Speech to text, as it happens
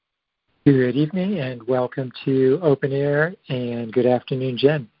Good evening and welcome to Open Air, and good afternoon,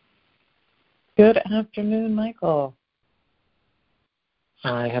 Jen. Good afternoon, Michael.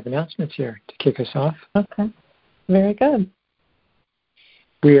 I have announcements here to kick us off. Okay, very good.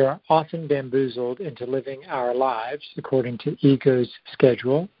 We are often bamboozled into living our lives according to ego's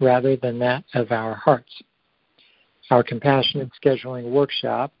schedule rather than that of our hearts. Our Compassionate Scheduling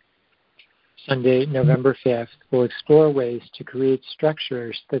Workshop, Sunday, November 5th, will explore ways to create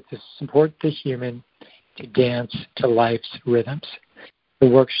structures that support the human to dance to life's rhythms. The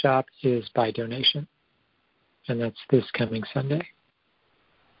workshop is by donation, and that's this coming Sunday.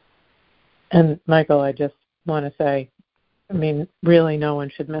 And, Michael, I just want to say, really no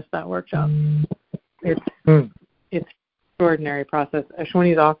one should miss that workshop. It's an extraordinary process.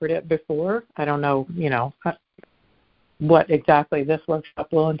 Ashwini's offered it before. I don't know, what exactly this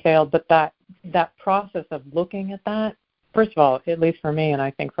workshop will entail, but that process of looking at that, first of all, at least for me and I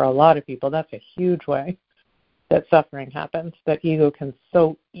think for a lot of people, that's a huge way that suffering happens, that ego can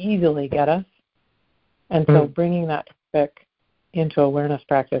so easily get us. And so bringing that topic into awareness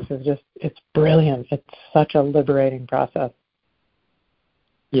practice is just, it's brilliant. It's such a liberating process.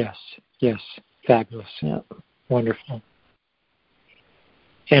 Yes, fabulous. Yep. Wonderful.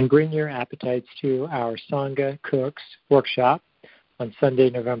 And bring your appetites to our Sangha Cooks workshop on Sunday,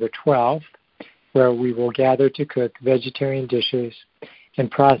 November 12th, where we will gather to cook vegetarian dishes and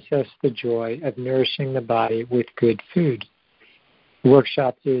process the joy of nourishing the body with good food. The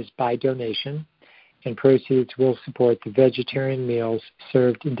workshop is by donation, and proceeds will support the vegetarian meals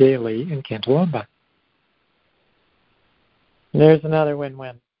served daily in Cantalomba. There's another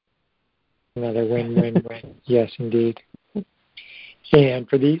win-win. Another win-win-win. Yes, indeed. And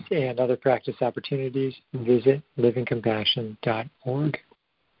for these and other practice opportunities, visit livingcompassion.org.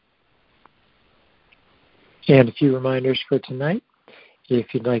 And a few reminders for tonight.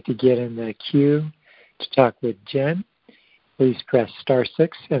 If you'd like to get in the queue to talk with Jen, please press *6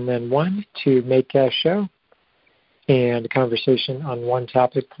 and then 1 to make a show. And a conversation on one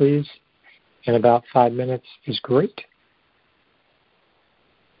topic, please. In about 5 minutes is great.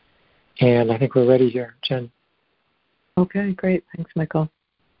 And I think we're ready here, Jen. Okay, great. Thanks, Michael.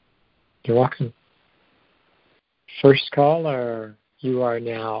 You're welcome. First caller, you are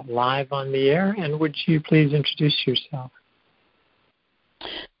now live on the air, and would you please introduce yourself?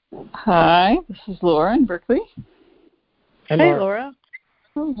 Hi, this is Laura in Berkeley. Hey, Laura.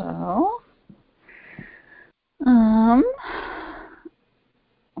 Hello.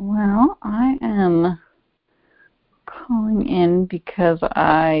 Well, I am calling in because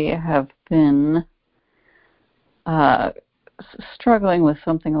I have been struggling with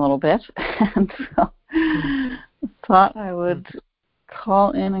something a little bit, and so thought I would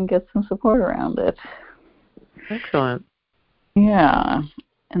call in and get some support around it. Excellent. Yeah,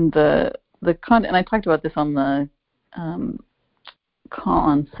 and the content, and I talked about this on the call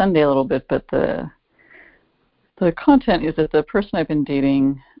on Sunday a little bit, but the content is that the person I've been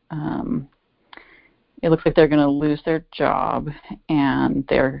dating, it looks like they're going to lose their job, and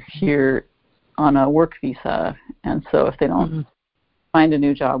they're here on a work visa, and so if they don't find a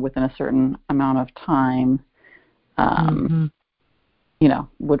new job within a certain amount of time,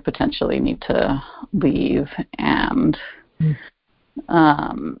 would potentially need to leave, and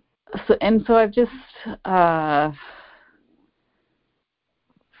so I've just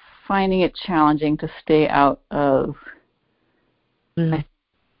finding it challenging to stay out of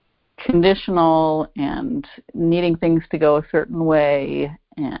conditional and needing things to go a certain way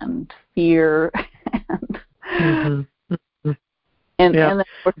and fear and then of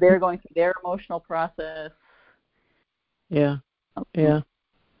course they're going through their emotional process. Laura,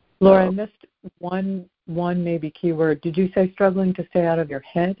 I missed one maybe keyword. Did you say struggling to stay out of your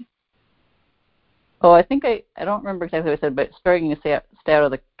head? Oh, I think I don't remember exactly what I said, but struggling to stay out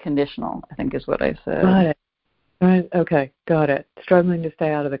of the conditional, I think is what I said. Got it. Right. Okay, got it. Struggling to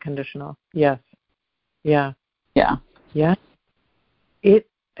stay out of the conditional. Yes. Yeah.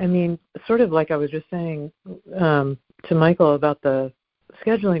 Sort of like I was just saying to Michael about the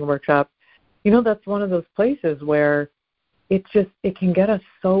scheduling workshop, that's one of those places where it can get us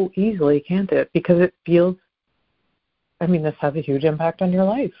so easily, can't it? Because it feels, this has a huge impact on your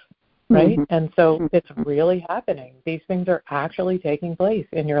life, right? And so it's really happening. These things are actually taking place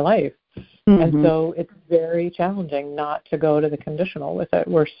in your life. And so it's very challenging not to go to the conditional with it.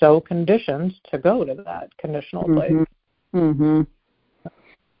 We're so conditioned to go to that conditional place.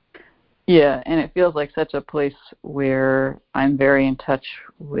 Yeah, and it feels like such a place where I'm very in touch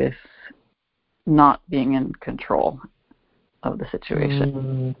with not being in control of the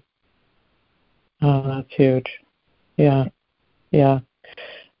situation. Oh, that's huge. Yeah.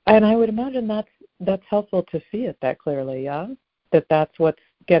 And I would imagine that's helpful to see it that clearly, yeah? That's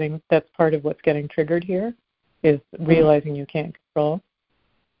part of what's getting triggered here, is realizing you can't control.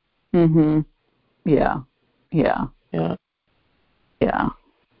 Mhm. Yeah. Yeah. Yeah. Yeah.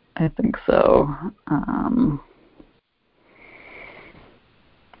 I think so.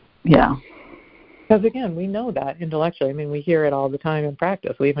 Yeah. Because again, we know that intellectually. I mean, we hear it all the time in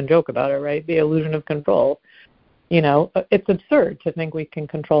practice. We even joke about it, right? The illusion of control. It's absurd to think we can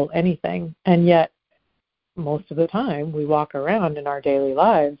control anything. And yet, most of the time, we walk around in our daily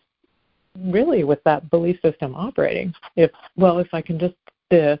lives really with that belief system operating. If I can just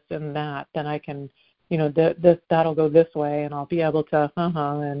this and that, then I can, that'll go this way and I'll be able to,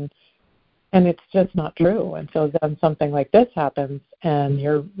 and it's just not true. And so then something like this happens and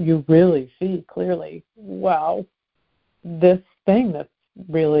you really see clearly, wow, this thing that's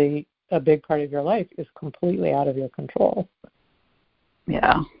really a big part of your life is completely out of your control.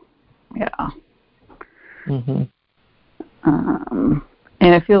 Yeah. Yeah. Mm-hmm.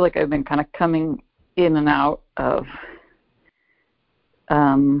 And I feel like I've been kind of coming in and out of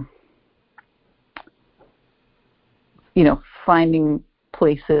finding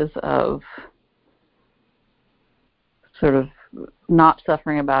places of sort of not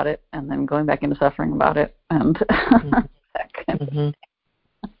suffering about it and then going back into suffering about it and that kind of thing.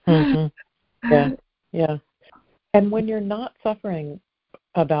 Yeah. Yeah. And when you're not suffering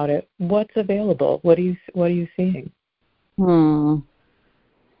about it, what's available? What are you seeing?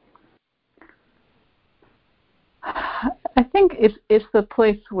 I think it's the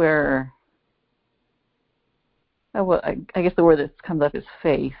place where, I guess the word that comes up is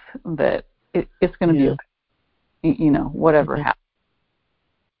faith, that it's going to be okay, whatever happens.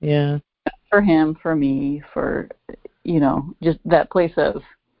 Yeah. For him, for me, for, just that place of,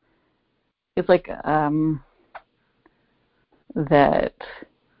 it's like that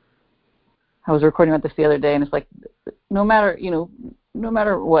I was recording about this the other day, and it's like no matter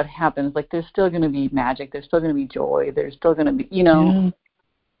what happens, like there's still going to be magic, there's still going to be joy, there's still going to be,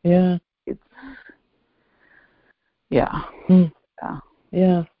 Yeah. It's yeah.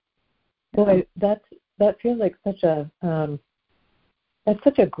 Yeah. Boy, that feels like such a that's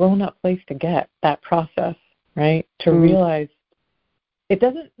such a grown-up place to get, that process, right? To realize it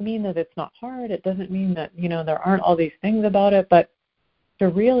doesn't mean that it's not hard. It doesn't mean that, there aren't all these things about it, but to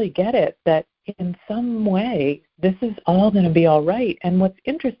really get it that in some way this is all going to be all right. And what's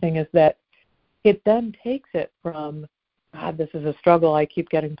interesting is that it then takes it from, God, this is a struggle, I keep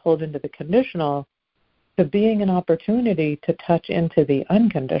getting pulled into the conditional, to being an opportunity to touch into the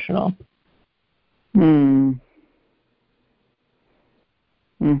unconditional. Because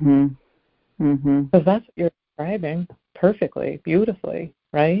that's what you're describing perfectly, beautifully,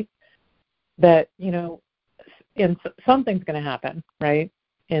 right? That, something's going to happen, right?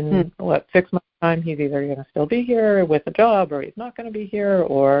 In 6 months' time, he's either going to still be here with a job, or he's not going to be here,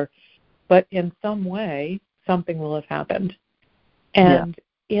 but in some way, something will have happened. And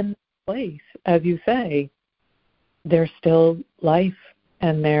in place, as you say, there's still life,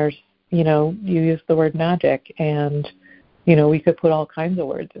 and there's, you use the word magic, and, we could put all kinds of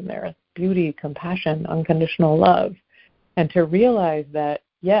words in there: beauty, compassion, unconditional love. And to realize that,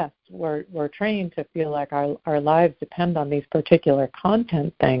 yes, we're trained to feel like our lives depend on these particular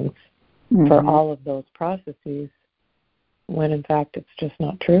content things for all of those processes, when in fact it's just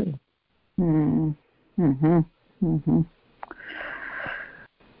not true.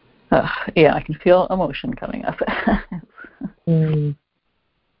 Yeah, I can feel emotion coming up.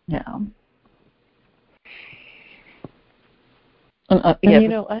 Yeah.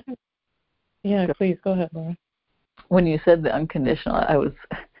 Please go ahead, Laura. When you said the unconditional,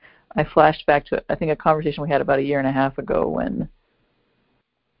 I flashed back to, I think, a conversation we had about a year and a half ago when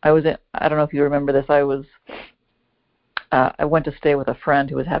I was I don't know if you remember this, I went to stay with a friend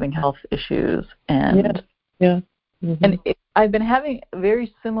who was having health issues, and I've been having a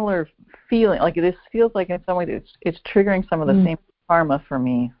very similar feeling. Like, this feels like in some ways it's triggering some of the same karma for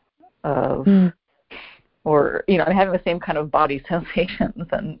me of, or, I'm having the same kind of body sensations,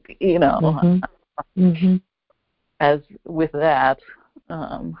 and, as with that,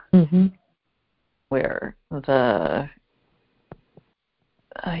 where the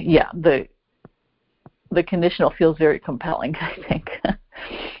conditional feels very compelling, I think.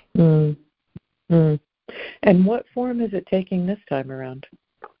 And what form is it taking this time around?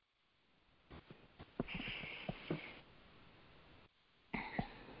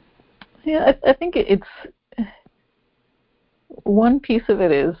 Yeah, I think it's one piece of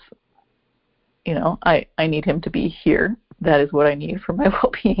it is, I need him to be here. That is what I need for my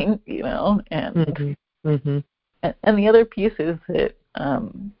well-being, and and the other piece is that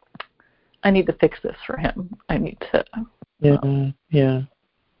I need to fix this for him. I need to. Yeah.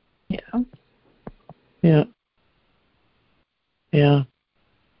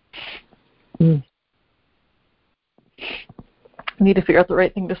 Mm. I need to figure out the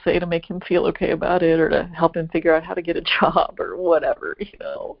right thing to say to make him feel okay about it, or to help him figure out how to get a job or whatever,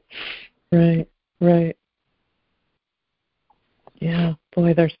 Right. Yeah,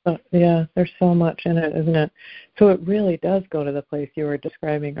 boy, there's so much in it, isn't it? So it really does go to the place you were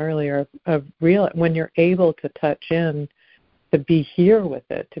describing earlier of real when you're able to touch in, to be here with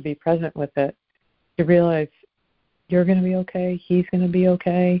it, to be present with it, to realize you're going to be okay, he's going to be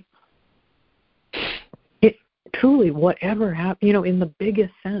okay. It truly, whatever happens, in the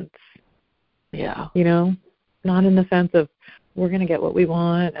biggest sense. Yeah. Not in the sense of we're going to get what we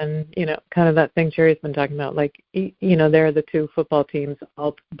want, and kind of that thing Cheri's been talking about, like they're the two football teams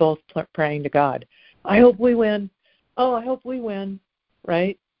both praying to God, I hope we win, I hope we win,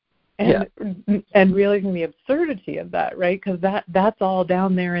 right? And realizing the absurdity of that, right? Because that's all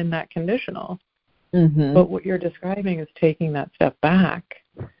down there in that conditional. Mm-hmm. But what you're describing is taking that step back,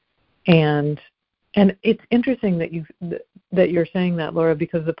 and it's interesting that you're saying that, Laura,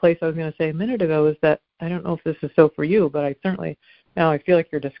 because the place I was going to say a minute ago is that I don't know if this is so for you, but I certainly now I feel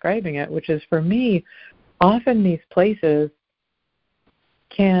like you're describing it, which is for me, often these places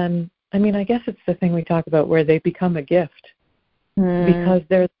I guess it's the thing we talk about where they become a gift because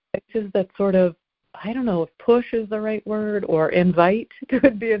they're places that sort of, I don't know if push is the right word, or invite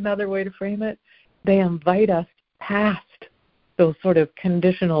could be another way to frame it. They invite us past those sort of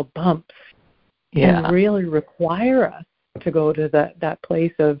conditional bumps. And really require us to go to that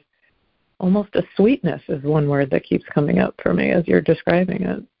place of almost a sweetness is one word that keeps coming up for me as you're describing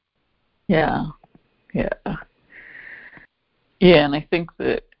it. Yeah, and I think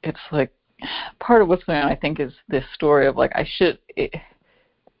that it's like part of what's going on, I think, is this story of like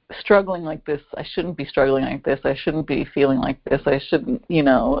struggling like this. I shouldn't be struggling like this. I shouldn't be feeling like this. I shouldn't,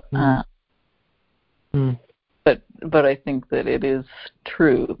 But I think that it is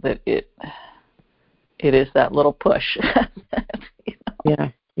true that it is that little push.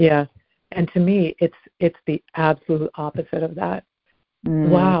 Yeah. And to me, it's the absolute opposite of that.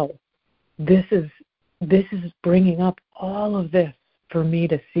 Wow, this is bringing up all of this for me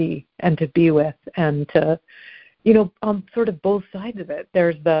to see and to be with, and to, sort of both sides of it.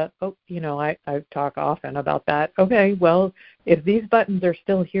 There's the, I talk often about that. Okay, well, if these buttons are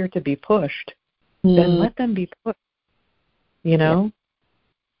still here to be pushed, then let them be pushed.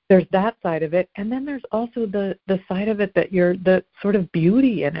 There's that side of it, and then there's also the side of it that you're the sort of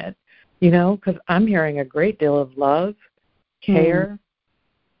beauty in it, because I'm hearing a great deal of love, care,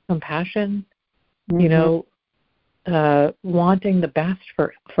 compassion, wanting the best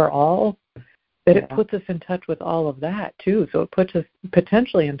for all. That it puts us in touch with all of that too. So it puts us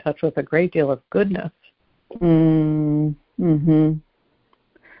potentially in touch with a great deal of goodness. Mm-hmm.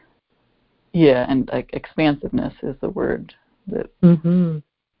 Yeah, and like expansiveness is the word that.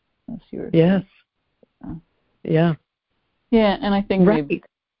 Yes. Yeah. Yeah, and I think maybe.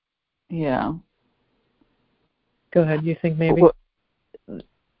 Yeah. Go ahead. You think maybe?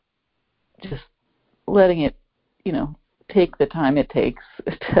 Just letting it, take the time it takes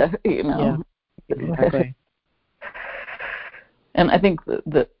to, Yeah, exactly. And I think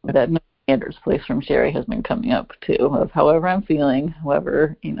that no standards place from Cheri has been coming up too, of however I'm feeling,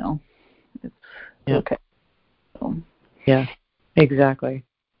 however, it's okay. So. Yeah, exactly.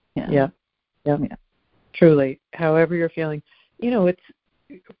 Yeah. Truly, however you're feeling,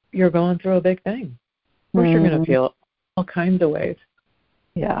 you're going through a big thing. Of course, you're going to feel all kinds of ways.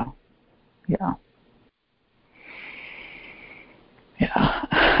 Yeah.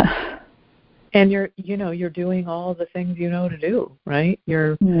 And you're doing all the things to do, right?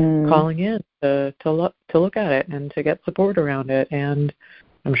 You're calling in to look at it and to get support around it, and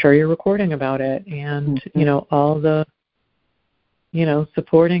I'm sure you're recording about it, and all the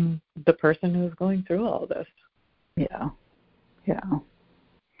supporting the person who's going through all this. Yeah,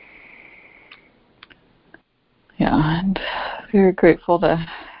 and very grateful to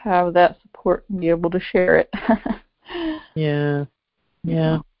have that support and be able to share it. Yeah,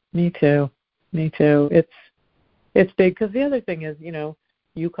 me too. It's big, because the other thing is,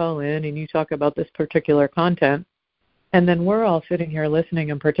 you call in and you talk about this particular content, and then we're all sitting here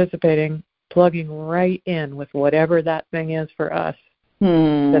listening and participating, plugging right in with whatever that thing is for us.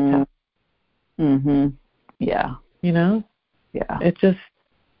 That's happening. Yeah. Yeah.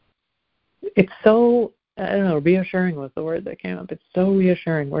 It's so, I don't know, reassuring was the word that came up. It's so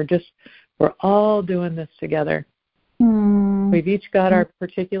reassuring. We're all doing this together. We've each got our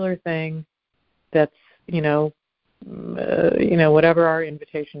particular thing that's, whatever our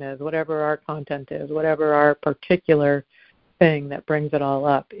invitation is, whatever our content is, whatever our particular thing that brings it all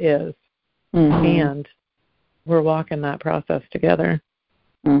up is. Mm-hmm. And we're walking that process together.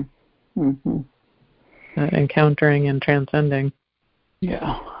 Mm-hmm. Encountering and transcending.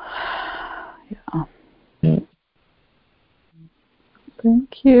 Yeah.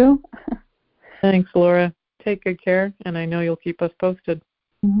 Thank you. Thanks, Laura. Take good care, and I know you'll keep us posted.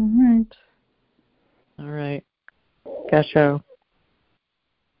 All right. Gasho.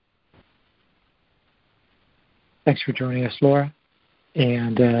 Thanks for joining us, Laura.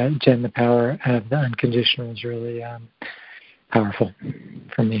 And Jen, the power of the unconditional is really powerful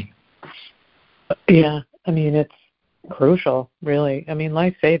for me. Yeah, I mean, it's crucial, really. I mean,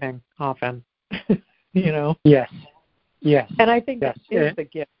 life-saving often, Yes. And I think that is the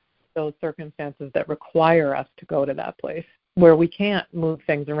gift, those circumstances that require us to go to that place where we can't move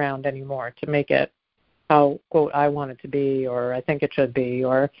things around anymore to make it how, quote, I want it to be, or I think it should be,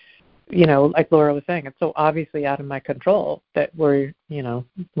 or, like Laura was saying, it's so obviously out of my control that we're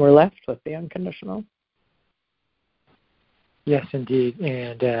left with the unconditional. Yes, indeed.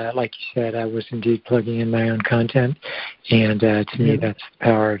 And like you said, I was indeed plugging in my own content. And to me, that's the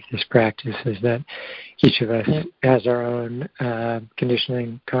power of this practice, is that each of us has our own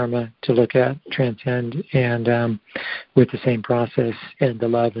conditioning karma to look at, transcend, and with the same process and the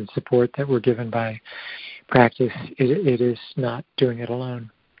love and support that we're given by practice, it is not doing it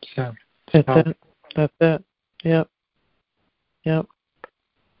alone. So That's it. Yep.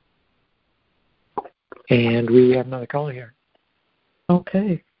 And we have another caller here.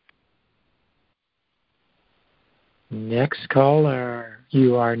 Okay. Next caller,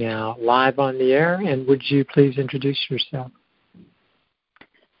 you are now live on the air, and would you please introduce yourself?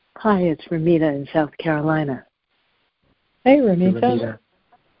 Hi, it's Ramita in South Carolina. Hey, Ramita.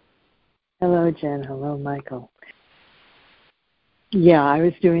 Hello, Jen. Hello, Michael. Yeah, I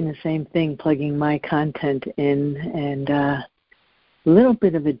was doing the same thing, plugging my content in, and a little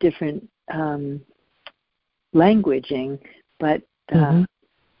bit of a different languaging, but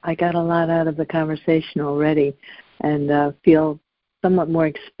I got a lot out of the conversation already, and feel somewhat more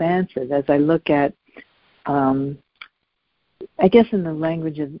expansive as I look at, I guess in the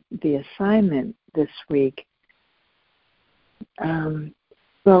language of the assignment this week.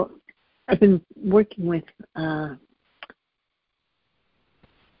 Well, I've been working with,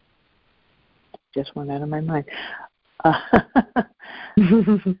 just went out of my mind.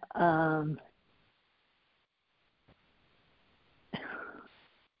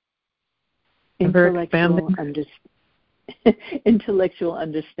 Intellectual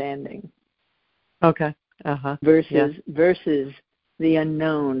understanding. Okay. Versus the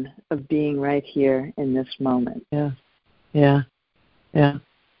unknown of being right here in this moment. Yeah.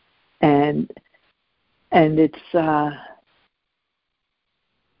 And it's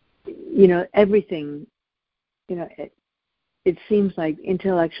everything. It seems like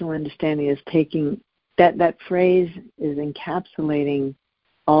intellectual understanding is taking that phrase is encapsulating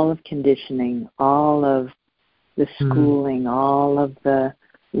all of conditioning, all of the schooling, all of the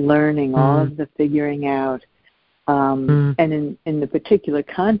learning, all of the figuring out, and in the particular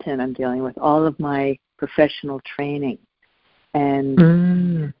content I'm dealing with, all of my professional training,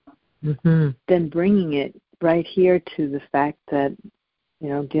 and then bringing it right here to the fact that,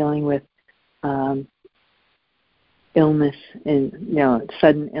 dealing with illness and,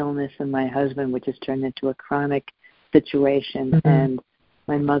 sudden illness in my husband, which has turned into a chronic situation, and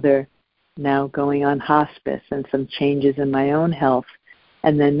my mother now going on hospice, and some changes in my own health,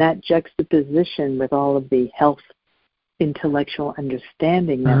 and then that juxtaposition with all of the health intellectual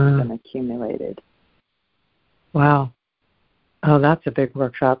understanding that's been accumulated. Wow. Oh, that's a big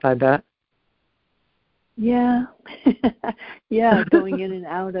workshop, I bet. Yeah. Going in and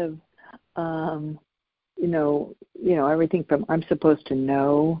out of everything from I'm supposed to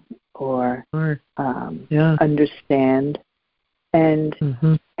know or understand, and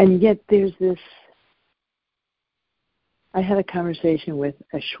yet there's this. I had a conversation with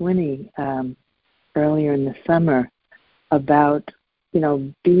Ashwini earlier in the summer about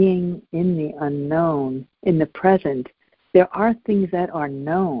being in the unknown, in the present. There are things that are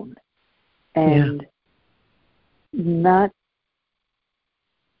known, and not.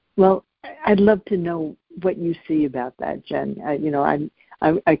 Well, I'd love to know what you see about that, Jen.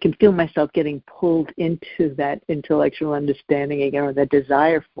 I can feel myself getting pulled into that intellectual understanding again, or that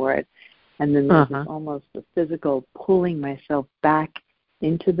desire for it, and then there's this almost a physical pulling myself back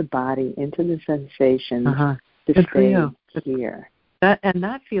into the body, into the sensations to stay here.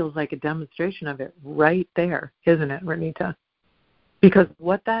 That feels like a demonstration of it right there, isn't it, Renita? Because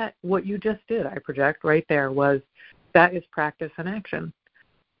what you just did, I project right there, that is practice and action.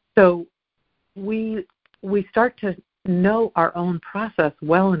 So we start to know our own process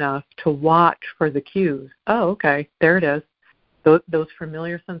well enough to watch for the cues. Oh, okay, there it is. Those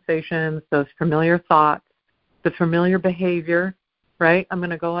familiar sensations, those familiar thoughts, the familiar behavior, right? I'm going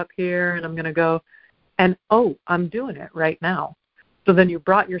to go up here and I'm going to go, and I'm doing it right now. So then you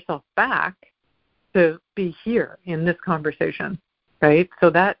brought yourself back to be here in this conversation, right? So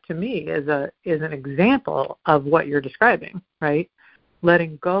that to me is an example of what you're describing, right?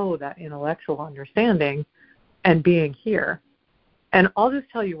 Letting go that intellectual understanding and being here. And I'll just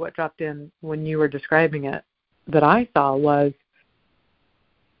tell you what dropped in when you were describing it that I saw was,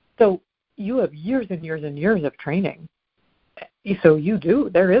 so you have years and years and years of training. So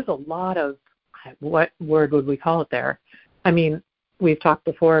there is a lot of, what word would we call it there? I mean, we've talked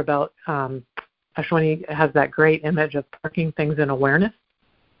before about, Ashwini has that great image of parking things in awareness,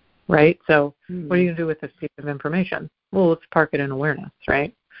 right? So what are you going to do with this piece of information? Well, let's park it in awareness,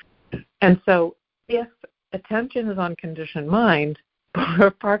 right? And so if attention is on conditioned mind,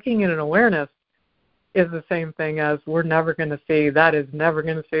 parking in an awareness is the same thing as that is never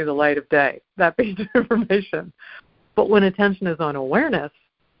going to see the light of day, that piece of information. But when attention is on awareness,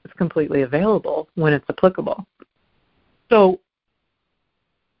 it's completely available when it's applicable. So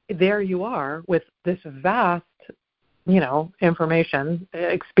there you are with this vast, information,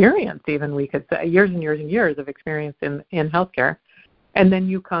 experience even, we could say, years and years and years of experience in healthcare. And then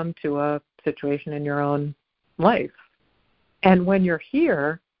you come to a situation in your own life. And when you're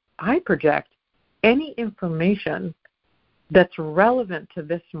here, I project any information that's relevant to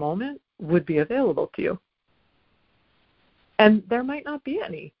this moment would be available to you. And there might not be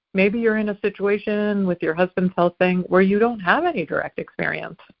any. Maybe you're in a situation with your husband's health thing where you don't have any direct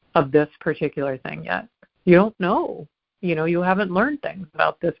experience of this particular thing yet. You don't know. You haven't learned things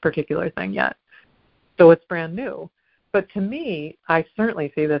about this particular thing yet. So it's brand new. But to me, I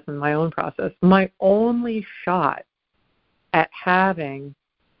certainly see this in my own process. My only shot at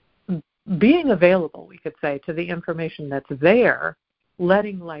being available, we could say, to the information that's there,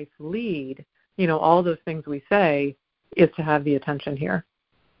 letting life lead, all those things we say, is to have the attention here.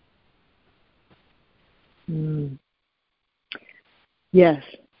 Yes.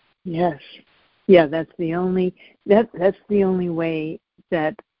 Yeah, that's the only way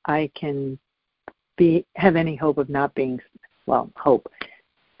that I can have any hope of not being, hope.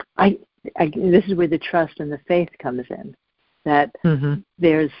 This is where the trust and the faith comes in. That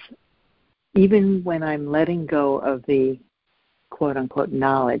there's, even when I'm letting go of the quote unquote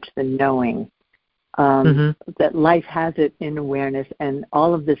knowledge, the knowing, that life has it in awareness, and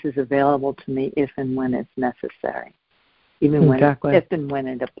all of this is available to me if and when it's necessary, even if and when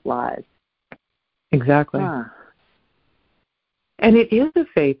it applies. Exactly. And it is a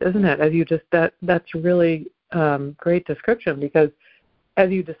faith, isn't it? As you that's really great description, because as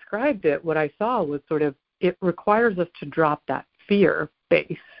you described it, what I saw was sort of, it requires us to drop that fear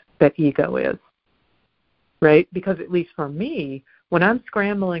base that ego is, right? Because at least for me, when I'm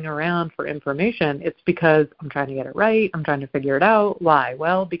scrambling around for information, it's because I'm trying to get it right. I'm trying to figure it out. Why?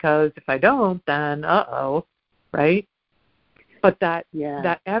 Well, because if I don't, then right? But that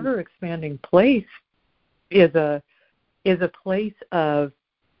ever-expanding place is a place of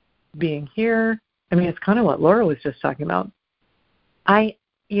being here. I mean, it's kind of what Laura was just talking about. I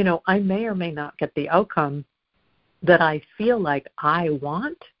may or may not get the outcome that I feel like I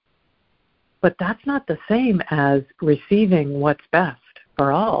want, but that's not the same as receiving what's best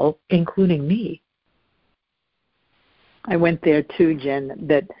for all, including me. I went there too, Jen,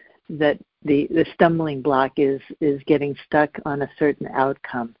 that the stumbling block is getting stuck on a certain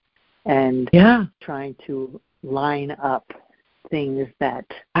outcome and trying to line up things that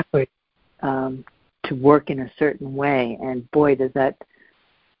to work in a certain way. And boy, does that,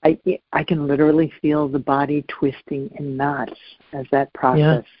 I can literally feel the body twisting in knots as that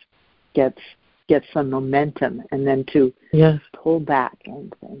process gets some momentum, and then to pull back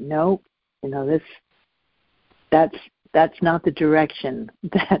and say, no, that's not the direction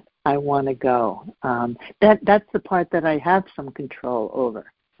that I want to go. That's the part that I have some control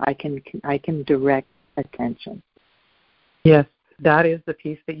over. I can direct attention. Yes, that is the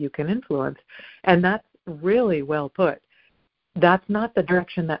piece that you can influence, and that's really well put. That's not the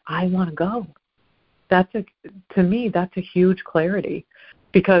direction that I want to go. To me, that's a huge clarity,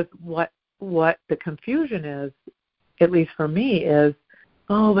 because what the confusion is, at least for me, is,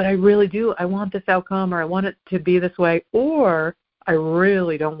 but I really do. I want this outcome, or I want it to be this way, or I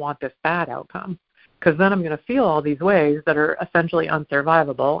really don't want this bad outcome. because then I'm going to feel all these ways that are essentially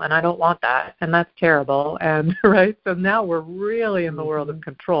unsurvivable, and I don't want that, and that's terrible. And right, so now we're really in the world of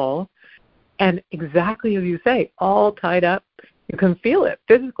control, and exactly as you say, all tied up. You can feel it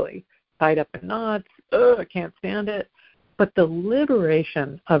physically, tied up in knots. I can't stand it. But the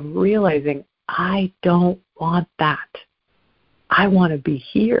liberation of realizing I don't want that. I want to be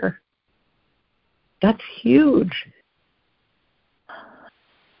here. That's huge.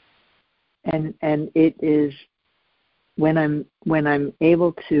 And it is when I'm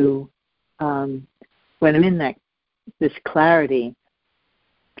able to when I'm in this clarity,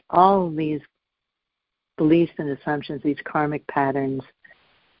 all of these beliefs and assumptions, these karmic patterns,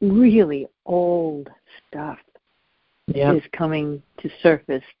 really old stuff is coming to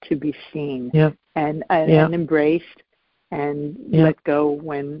surface to be seen and embraced and let go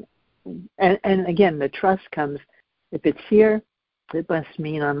when and again the trust comes. If it's here, it must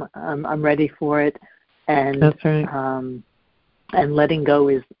mean I'm ready for it, and that's right. And letting go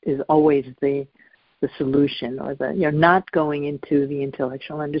is always the solution, or the not going into the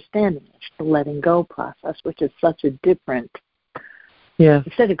intellectual understanding. It's the letting go process, which is such a different. Yeah.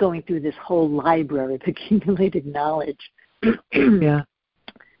 Instead of going through this whole library of accumulated knowledge,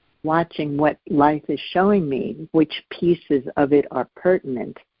 watching what life is showing me, which pieces of it are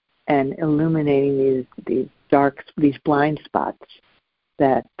pertinent, and illuminating these blind spots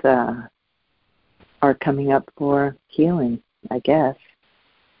that are coming up for healing, I guess.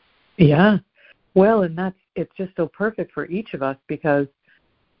 Yeah. Well, and it's just so perfect for each of us, because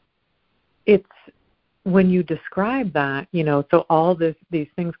it's when you describe that, so all these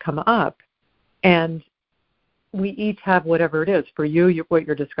things come up, and we each have whatever it is. For you, what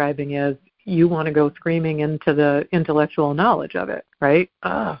you're describing is you want to go screaming into the intellectual knowledge of it, right?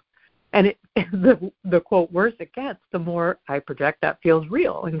 And the quote worse it gets, the more I project that feels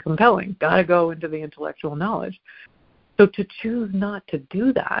real and compelling. Got to go into the intellectual knowledge. So to choose not to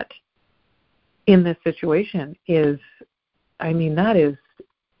do that in this situation is, that is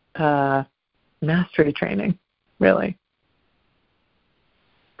mastery training, really.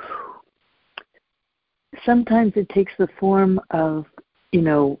 Sometimes it takes the form of,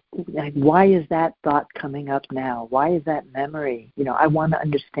 like, why is that thought coming up now? Why is that memory? I want to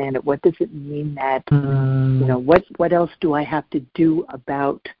understand it. What does it mean that, what else do I have to do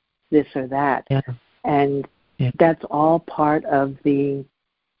about this or that? Yeah. And that's all part of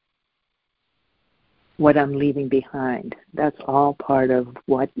what I'm leaving behind. That's all part of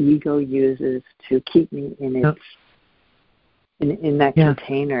what ego uses to keep me in its in that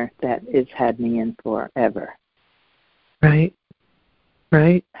container that it's had me in forever. Right.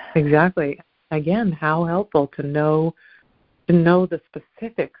 Exactly. Again, how helpful to know the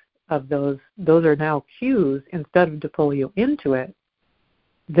specifics of those. Those are now cues instead of to pull you into it.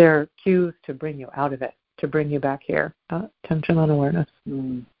 They're cues to bring you out of it, to bring you back here. Attention on awareness.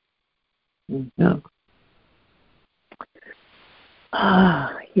 Mm-hmm. Yeah.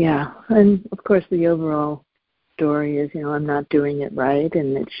 Yeah. And of course the overall story is, I'm not doing it right,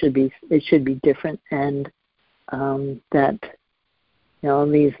 and it should be different, and that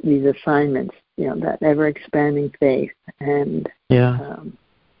these assignments, that ever expanding faith, and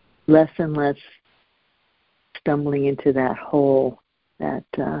less and less stumbling into that hole, that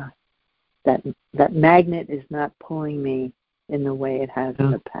magnet is not pulling me in the way it has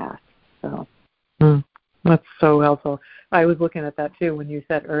in the past. So that's so helpful. I was looking at that too when you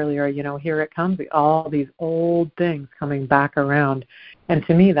said earlier, here it comes, all these old things coming back around. And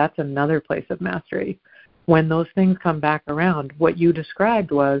to me, that's another place of mastery. When those things come back around, what you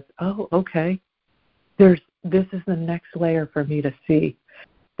described was, oh, okay, this is the next layer for me to see.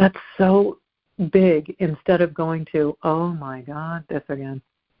 That's so big, instead of going to, oh my God, this again.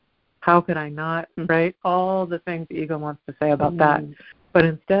 How could I not, right? All the things the ego wants to say about that. But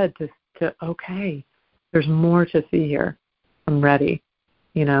instead to okay, there's more to see here. I'm ready.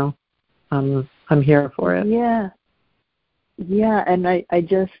 I'm here for it. Yeah. And I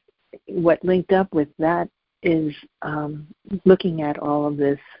just, what linked up with that is looking at all of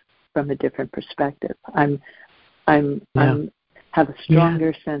this from a different perspective. I'm have a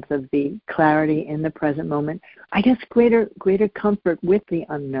stronger sense of the clarity in the present moment. I guess greater comfort with the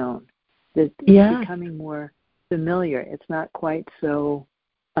unknown. That it's becoming more familiar. It's not quite so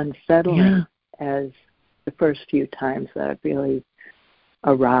unsettling as the first few times that I've really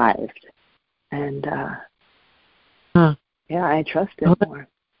arrived. And I trust it more.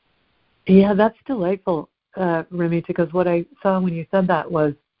 Yeah, that's delightful, Remy, because what I saw when you said that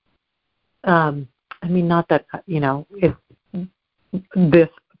was, not that, it's this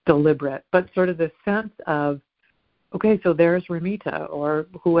deliberate, but sort of this sense of okay, so there's Ramita or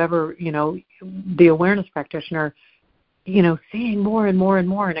whoever, the awareness practitioner, seeing more and more and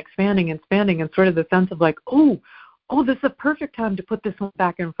more and expanding and sort of the sense of like, oh, this is a perfect time to put this one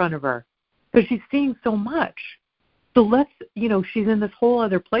back in front of her because she's seeing so much. So let's, she's in this whole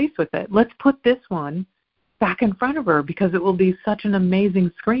other place with it. Let's put this one back in front of her because it will be such an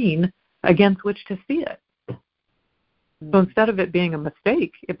amazing screen against which to see it. So instead of it being a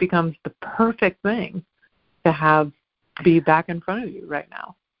mistake, it becomes the perfect thing to have be back in front of you right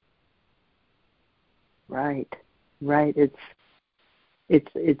now. Right. It's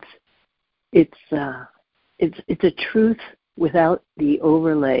a truth without the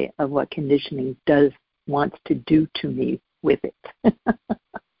overlay of what conditioning wants to do to me with it.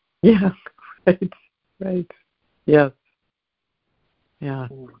 Yeah. Right. Yes. Yeah.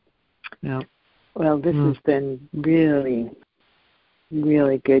 Yeah. Well, this has been really,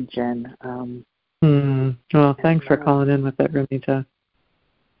 really good, Jen. Well, thanks for calling in with it, Ramita.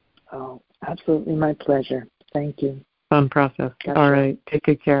 Oh, absolutely my pleasure. Thank you. Fun process. Gotcha. All right. Take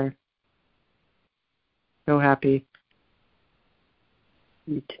good care. So happy.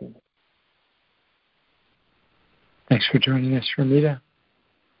 You too. Thanks for joining us, Ramita.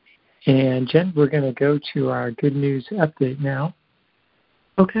 And Jen, we're going to go to our good news update now.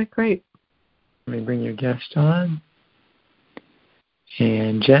 Okay, great. Let me bring your guest on.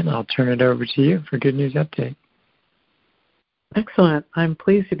 And Jen, I'll turn it over to you for good news update. Excellent. I'm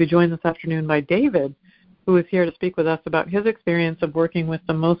pleased to be joined this afternoon by David, who is here to speak with us about his experience of working with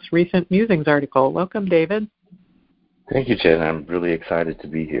the most recent Musings article. Welcome, David. Thank you, Jen. I'm really excited to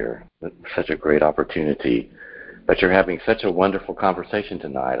be here. It's such a great opportunity. But you're having such a wonderful conversation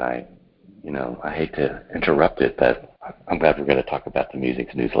tonight. I hate to interrupt it, but I'm glad we're going to talk about the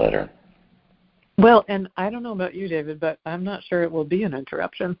Musings newsletter. Well, and I don't know about you, David, but I'm not sure it will be an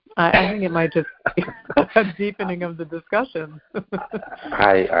interruption. I think it might just be a deepening of the discussion.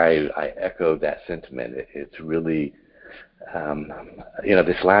 I echo that sentiment. It's really,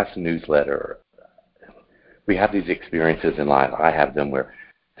 this last newsletter, we have these experiences in life. I have them where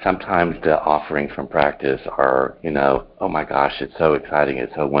sometimes the offerings from practice are, oh my gosh, it's so exciting,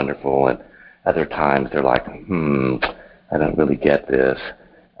 it's so wonderful. And other times they're like, I don't really get this.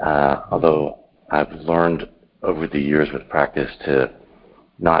 Although I've learned over the years with practice to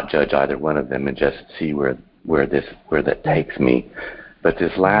not judge either one of them and just see where that takes me. But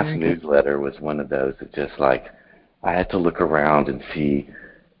this last newsletter was one of those that just like I had to look around and see,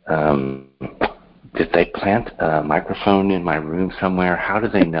 did they plant a microphone in my room somewhere? How do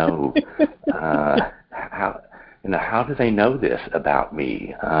they know? How do they know this about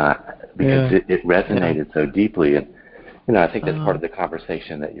me? Because it resonated so deeply. And I think that's part of the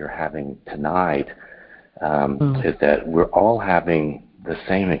conversation that you're having tonight, is that we're all having the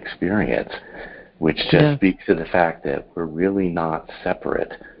same experience, which just speaks to the fact that we're really not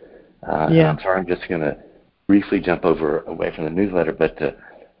separate. I'm sorry, I'm just going to briefly jump away from the newsletter, but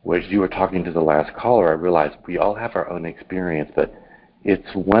as you were talking to the last caller, I realized we all have our own experience, but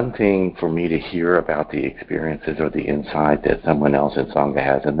it's one thing for me to hear about the experiences or the insight that someone else in Sangha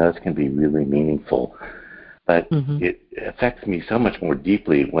has, and those can be really meaningful. But it affects me so much more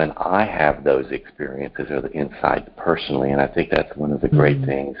deeply when I have those experiences or the insight personally, and I think that's one of the great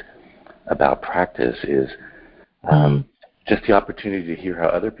things about practice is just the opportunity to hear how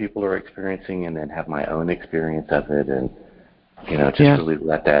other people are experiencing and then have my own experience of it and, really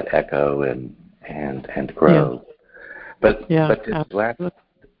let that echo and grow. But this last...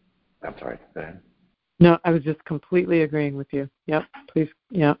 I'm sorry, go ahead. No, I was just completely agreeing with you. Yep, please,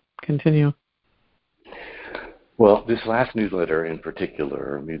 continue. Well, this last newsletter in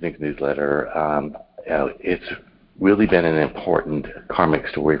particular, Musings newsletter, it's really been an important karmic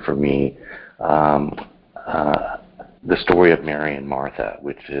story for me. The story of Mary and Martha,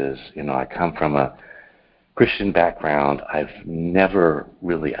 which is, I come from a Christian background. I've never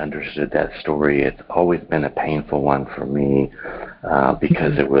really understood that story. It's always been a painful one for me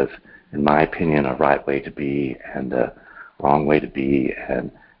because it was, in my opinion, a right way to be and a wrong way to be.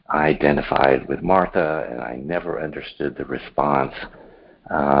 And I identified with Martha, and I never understood the response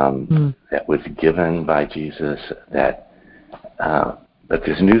that was given by Jesus. But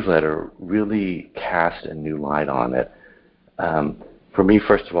this newsletter really cast a new light on it. For me,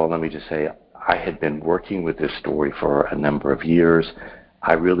 first of all, let me just say, I had been working with this story for a number of years.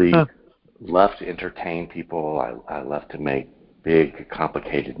 I really love to entertain people. I love to make big,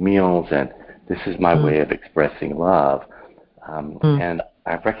 complicated meals, and this is my way of expressing love. And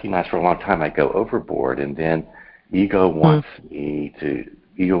I've recognized for a long time I go overboard, and then ego wants me to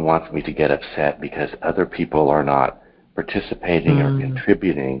get upset because other people are not participating or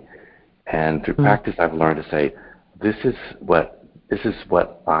contributing. And through practice, I've learned to say, this is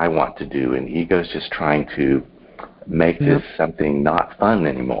what I want to do, and ego's just trying to make this something not fun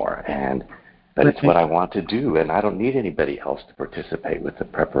anymore. But it's what I want to do, and I don't need anybody else to participate with the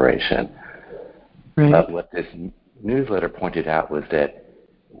preparation. Right. But what this newsletter pointed out was that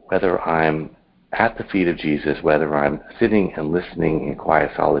whether I'm at the feet of Jesus, whether I'm sitting and listening in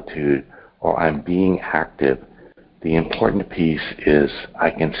quiet solitude, or I'm being active, the important piece is I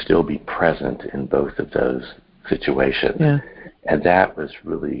can still be present in both of those situations. Yeah. And that was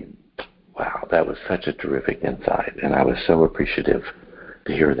really, wow, that was such a terrific insight, and I was so appreciative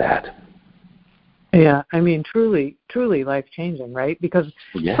to hear that. Yeah, I mean, truly, truly life-changing, right? Because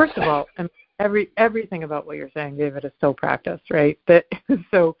first of all, everything about what you're saying, David, is so practiced, right? That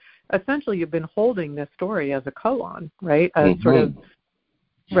so essentially you've been holding this story as a koan, right? As sort of,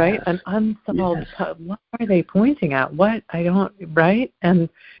 right? An unsolved, what are they pointing at? What? I don't, right? And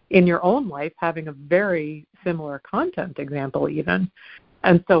in your own life, having a very similar content example even.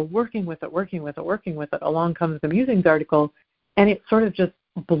 And so working with it, along comes the Musings article, and it sort of just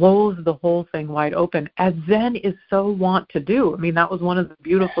blows the whole thing wide open, as Zen is so wont to do. I mean, that was one of the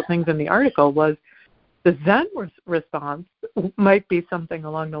beautiful things in the article was the Zen response might be something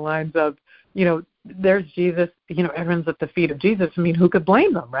along the lines of, there's Jesus, everyone's at the feet of Jesus. I mean, who could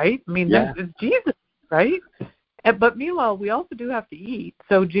blame them, right? I mean, it's Jesus, right? But meanwhile, we also do have to eat.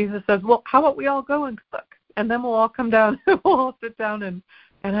 So Jesus says, well, how about we all go and cook? And then we'll all come down, we'll all sit down and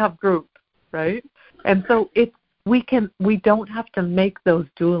have group, right? And so we don't have to make those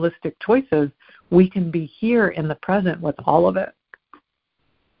dualistic choices. We can be here in the present with all of it.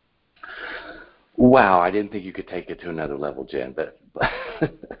 Wow, I didn't think you could take it to another level, Jen,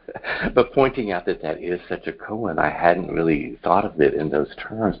 but pointing out that is such a koan, I hadn't really thought of it in those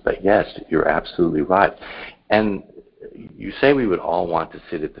terms, but yes, you're absolutely right. And you say we would all want to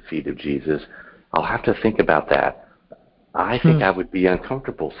sit at the feet of Jesus. I'll have to think about that. I think I would be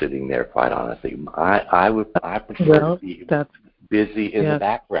uncomfortable sitting there, quite honestly. I prefer to be busy in the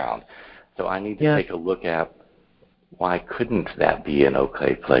background. So I need to take a look at why couldn't that be an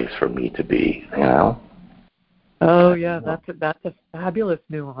okay place for me to be, Oh, yeah, that's a fabulous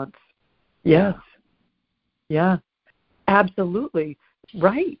nuance. Yes. Yeah, absolutely.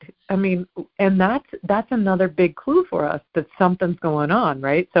 Right. I mean, and that's another big clue for us that something's going on,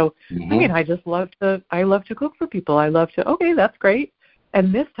 right? So, I mean, I love to cook for people. Okay, that's great.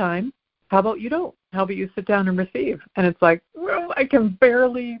 And this time, how about you don't? How about you sit down and receive? And it's like, well, I can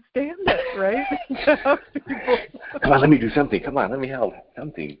barely stand it, right? Come on, let me do something. Come on, let me help.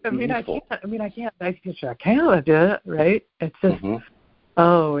 Something. I can't. I can't do it, right? It's just,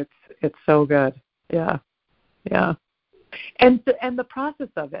 it's so good. Yeah. Yeah. And the process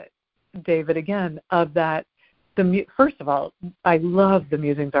of it, David, again, of that, first of all, I love the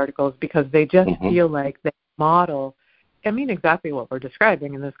Musings articles because they just feel like they model, exactly what we're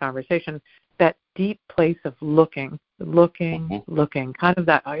describing in this conversation, that deep place of looking, kind of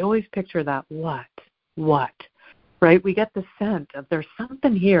that, I always picture that what, right? We get the scent of there's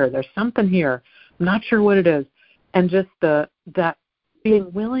something here, I'm not sure what it is, and just that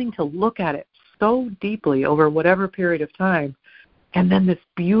being willing to look at it so deeply over whatever period of time, and then this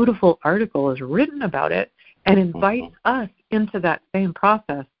beautiful article is written about it and invites us into that same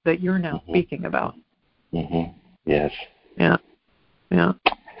process that you're now speaking about. Yes. Yeah.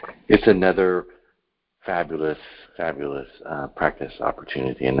 It's another fabulous practice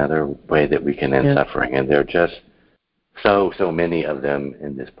opportunity, another way that we can end suffering, and there are just so many of them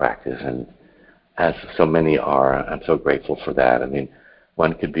in this practice, and as so many are, I'm so grateful for that. I mean,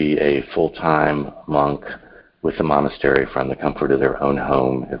 one could be a full-time monk with the monastery from the comfort of their own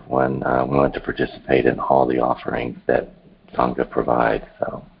home if one wanted to participate in all the offerings that Sangha provides.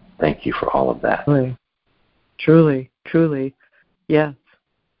 So thank you for all of that. Truly. Yes.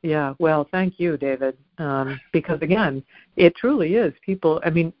 Yeah. Well, thank you, David, because, again, it truly is people. I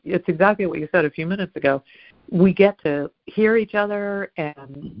mean, it's exactly what you said a few minutes ago. We get to hear each other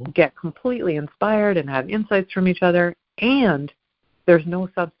and get completely inspired and have insights from each other, and there's no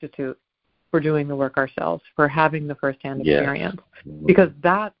substitute for doing the work ourselves, for having the firsthand experience, because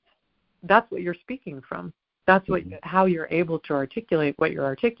that's what you're speaking from. That's how you're able to articulate what you're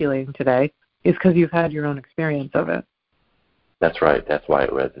articulating today is because you've had your own experience of it. That's right. That's why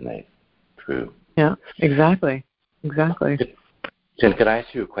it resonates. True. Yeah, exactly. Jen, could I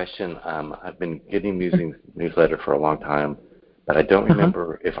ask you a question? I've been getting Musings newsletter for a long time, but I don't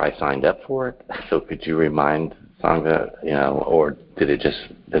remember if I signed up for it. So could you remind Sangha, or did it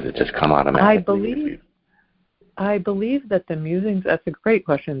just come automatically? I believe that the Musings, that's a great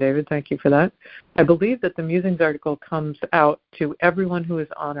question, David. Thank you for that. I believe that the Musings article comes out to everyone who is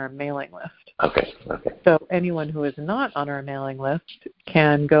on our mailing list. Okay. So anyone who is not on our mailing list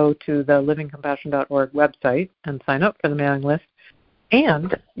can go to the livingcompassion.org website and sign up for the mailing list.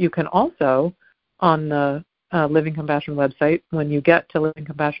 And you can also, on the Living Compassion website, when you get to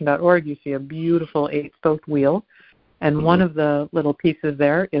livingcompassion.org, you see a beautiful 8-spoke wheel. And one of the little pieces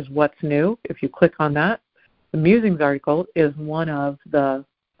there is what's new. If you click on that, the Musings article is one of the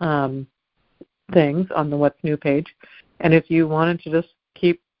things on the What's New page. And if you wanted to just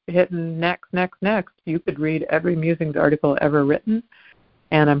keep hitting next, you could read every Musings article ever written.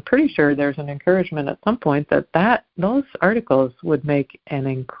 And I'm pretty sure there's an encouragement at some point that those articles would make an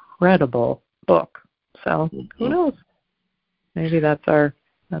incredible book. So who knows? Maybe that's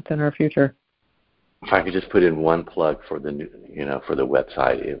in our future. If I could just put in one plug for the new, for the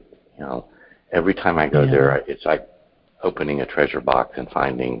website, every time I go there, it's like opening a treasure box and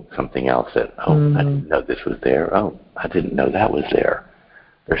finding something else that, I didn't know this was there. Oh, I didn't know that was there.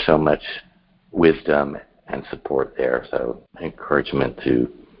 There's so much wisdom and support there. So encouragement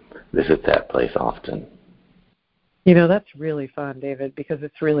to visit that place often. That's really fun, David, because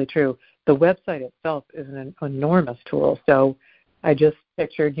it's really true. The website itself is an enormous tool. So I just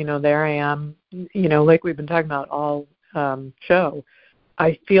pictured, there I am, like we've been talking about all show.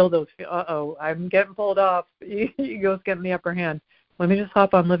 I feel those, I'm getting pulled off. Ego's getting the upper hand. Let me just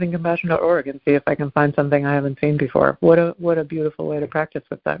hop on livingcompassion.org and see if I can find something I haven't seen before. What a beautiful way to practice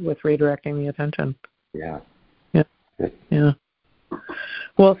with that, with redirecting the attention. Yeah. Yeah.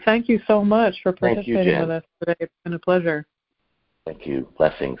 Well, thank you so much for participating with us today. It's been a pleasure. Thank you.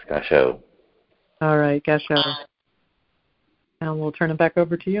 Blessings, Gasho. All right, Gasho. And we'll turn it back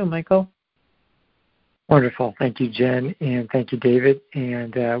over to you, Michael. Wonderful. Thank you, Jen, and thank you, David.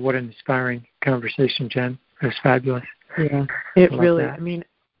 And what an inspiring conversation, Jen. It was fabulous. Yeah, it really, that.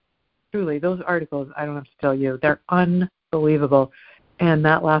 Truly, those articles, I don't have to tell you, they're unbelievable. And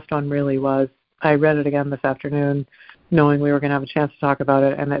that last one really was. I read it again this afternoon, knowing we were going to have a chance to talk about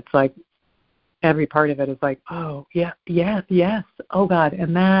it, and it's like every part of it is like, oh, yeah, yes, oh, God,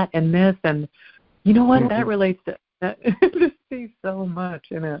 and that, and this, and you know what, that relates to that. Just see so much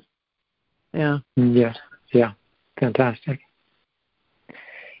in it. Yeah. Yes, yeah, fantastic.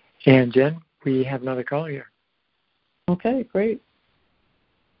 And, Jen, we have another caller here. Okay, great.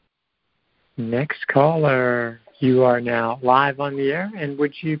 Next caller, you are now live on the air, and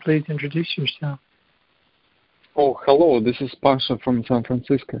would you please introduce yourself? Oh, hello, this is Pasha from San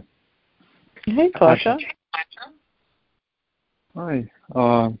Francisco. Hey, Pasha. Hi.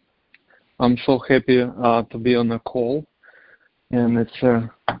 I'm so happy to be on the call, and it's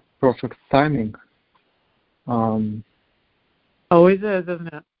perfect timing. Always is, isn't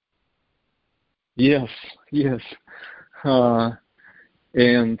it? Yes.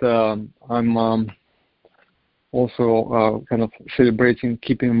 And I'm also kind of celebrating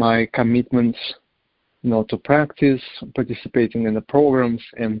keeping my commitments, to practice, participating in the programs,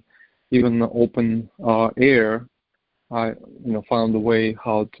 and even open air. I, found a way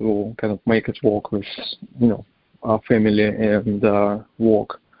how to kind of make it work with, our family and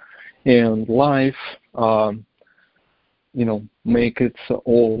work and life. Make it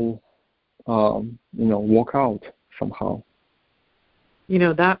all, work out somehow.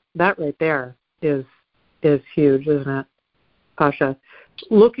 That right there is huge, isn't it, Pasha?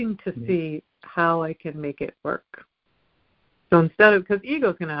 Looking to see how I can make it work. So instead of, because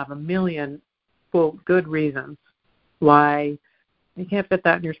ego's going to have a million, quote, good reasons why you can't fit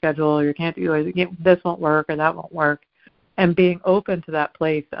that in your schedule, or you can't do it, this won't work, or that won't work, and being open to that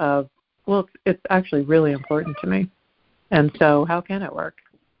place of, well, it's actually really important to me, and so how can it work?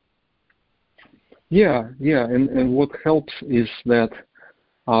 Yeah, and what helps is that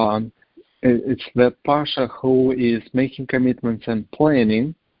it's that Pasha who is making commitments and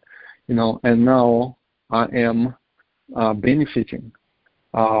planning, and now I am benefiting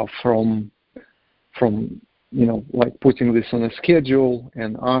from like putting this on a schedule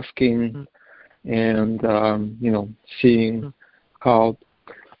and asking and seeing how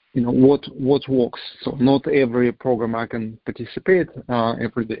what works. So not every program I can participate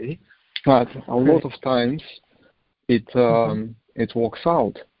every day, but a lot of times it works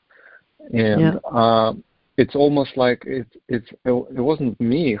out, and it's almost like it wasn't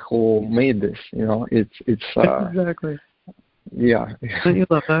me who made this. It's exactly. Yeah. Don't you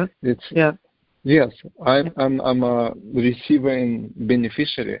love that? Yes, I'm a receiver and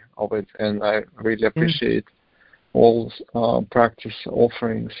beneficiary of it, and I really appreciate all practice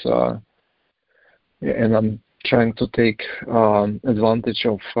offerings, and I'm trying to take advantage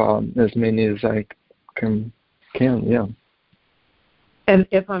of as many as I can can, yeah. And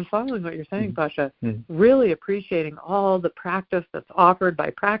if I'm following what you're saying, Pasha, really appreciating all the practice that's offered by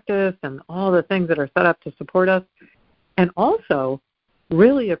practice and all the things that are set up to support us, and also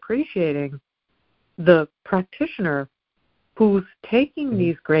really appreciating the practitioner who's taking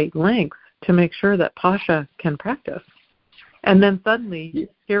these great lengths to make sure that Pasha can practice. And then suddenly,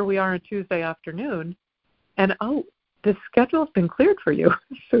 here we are on Tuesday afternoon, and the schedule's been cleared for you,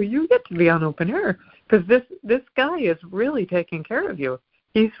 so you get to be on open air because this guy is really taking care of you.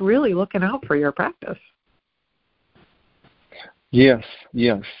 He's really looking out for your practice. Yes,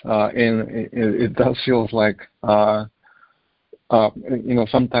 and it does feel like,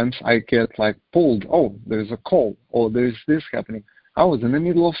 sometimes I get like pulled. Oh, there's a call, or there's this happening. I was in the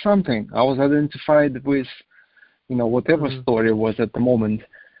middle of something. I was identified with, whatever story was at the moment.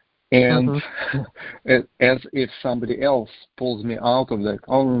 And as if somebody else pulls me out of that,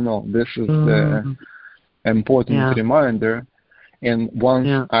 oh no, this is the important reminder. And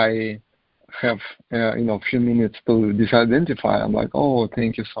once I have a few minutes to disidentify, I'm like, oh,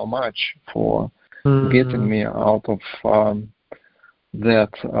 thank you so much for getting me out of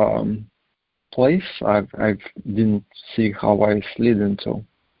that place I didn't see how I slid into.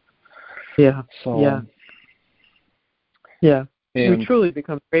 Yeah. So yeah. We truly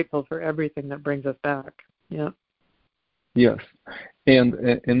become grateful for everything that brings us back. Yeah. Yes. And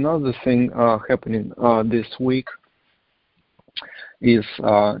another thing happening this week is,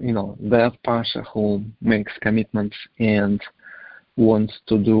 that Pasha who makes commitments and wants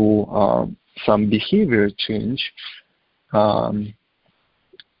to do some behavior change.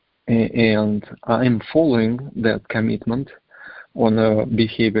 And I'm following that commitment on a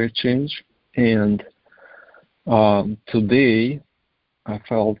behavior change. And today, I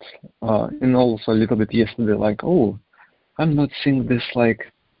felt, and also a little bit yesterday, like, oh, I'm not seeing this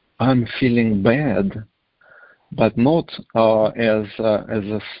like I'm feeling bad, but not as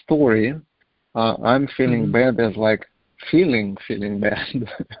a story. I'm feeling bad as like feeling bad.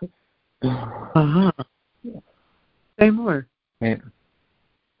 Say more. And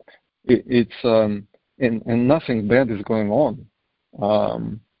it's and nothing bad is going on.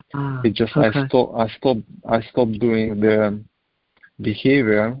 It just I stopped doing the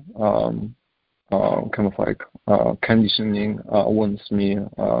behavior, kind of like conditioning wants me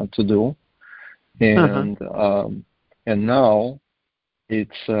to do, and now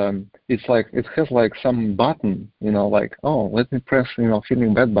it's like it has like some button, like, oh, let me press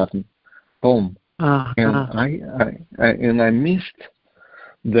feeling bad button, boom, and I missed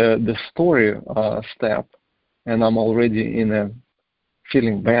the story step, and I'm already in a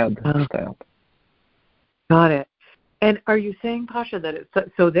feeling bad step. Got it. And are you saying, Pasha, that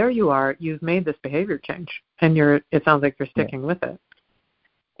so there you are, you've made this behavior change, and it sounds like you're sticking with it.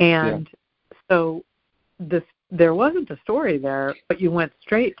 And so there wasn't a story there, but you went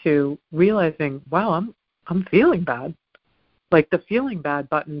straight to realizing, wow, I'm feeling bad. Like the feeling bad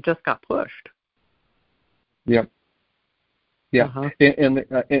button just got pushed. Yeah. Yeah. And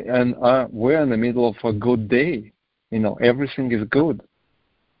we're in the middle of a good day. Everything is good.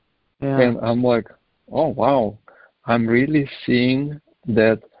 Yeah. And I'm like, oh, wow. I'm really seeing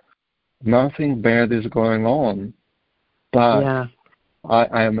that nothing bad is going on, but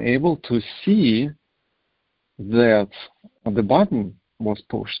I am able to see that the button was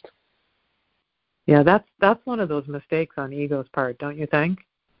pushed. Yeah, that's one of those mistakes on ego's part, don't you think?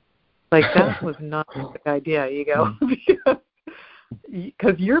 Like that was not a good idea, ego,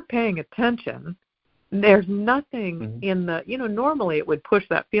 because you're paying attention. There's nothing in the, normally it would push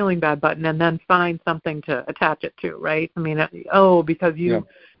that feeling bad button and then find something to attach it to, right? I mean, because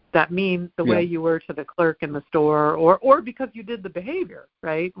that means the way you were to the clerk in the store or because you did the behavior,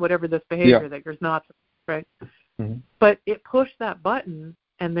 right? Whatever this behavior that you're not, right? But it pushed that button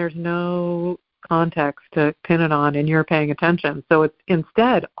and there's no context to pin it on and you're paying attention. So it's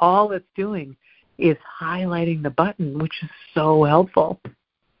instead, all it's doing is highlighting the button, which is so helpful.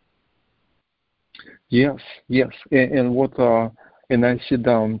 Yes, and what and I sit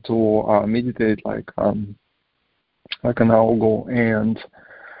down to meditate like an hour ago, and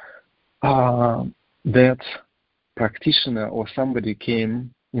that practitioner or somebody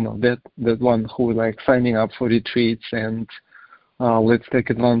came, that one who like signing up for retreats and let's take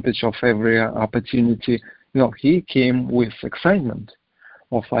advantage of every opportunity. He came with excitement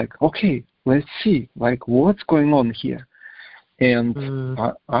of like, okay, let's see, like what's going on here, and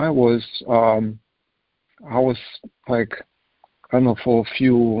I was like, I don't know, for a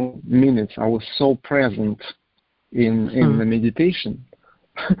few minutes, I was so present in the meditation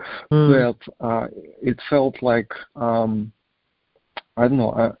that it felt like I don't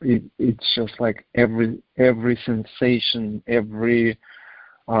know. It's just like every sensation, every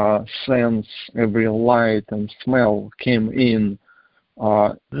sense, every light and smell came in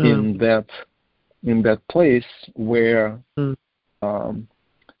that place where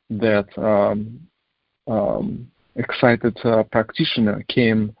that excited practitioner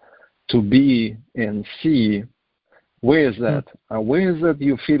came to be and see where is that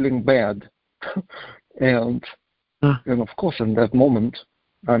you're feeling bad, and of course in that moment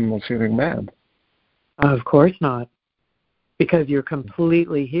I'm not feeling bad. Of course not, because you're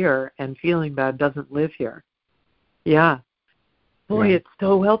completely here, and feeling bad doesn't live here. Yeah. Boy, it's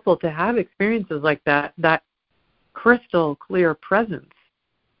so helpful to have experiences like that crystal clear presence.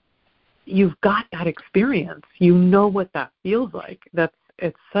 You've got that experience. You know what that feels like.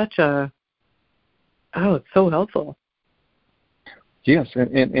 It's so helpful. Yes,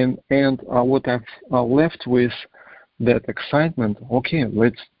 and what I've left with that excitement. Okay,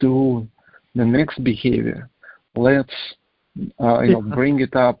 let's do the next behavior. Let's bring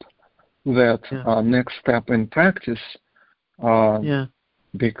it up that next step in practice.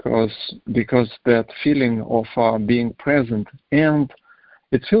 Because that feeling of being present, and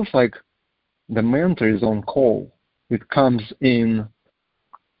it feels like the mentor is on call. It comes in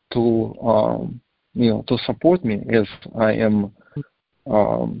to to support me as I am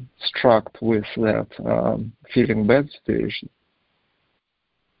struck with that feeling bad situation.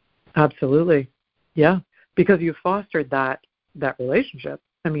 Absolutely, yeah. Because you fostered that relationship.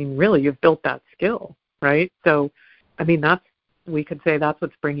 I mean, really, you've built that skill, right? So, I mean, we could say that's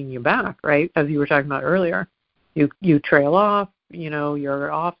what's bringing you back, right? As you were talking about earlier, you trail off,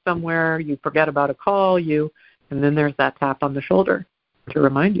 you're off somewhere, you forget about a call, and then there's that tap on the shoulder to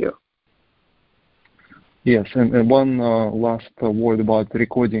remind you. Yes, and one last word about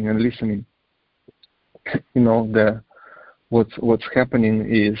recording and listening. What's happening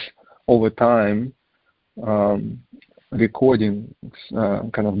is over time, recordings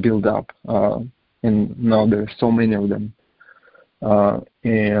kind of build up, and now there's so many of them.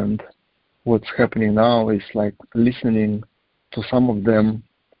 And what's happening now is like listening to some of them.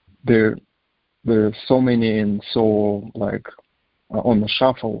 There are so many and so like on the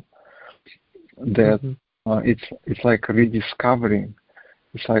shuffle that it's like rediscovering.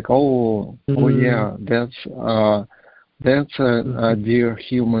 It's like yeah, that's a dear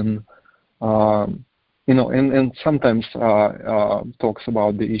human, and sometimes talks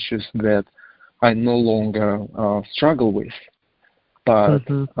about the issues that I no longer struggle with. But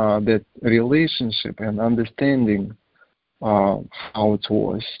that relationship and understanding how it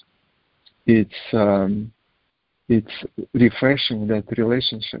was, it's refreshing, that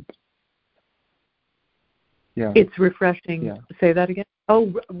relationship. Yeah. It's refreshing. Yeah. Say that again.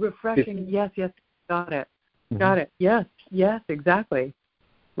 Oh, refreshing. Yes. Got it. Got it. Yes, exactly.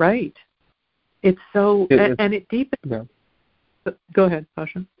 Right. It's so, and it deepens. Yeah. Go ahead,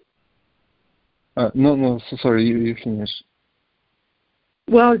 Pasha. No, sorry, you finish.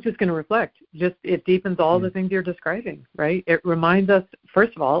 Well, I was just going to reflect. It deepens all the things you're describing, right? It reminds us,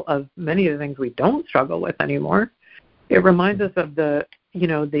 first of all, of many of the things we don't struggle with anymore. It reminds us of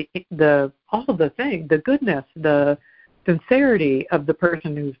all of the things, the goodness, the sincerity of the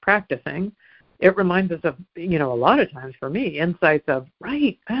person who's practicing. It reminds us of, a lot of times for me, insights of,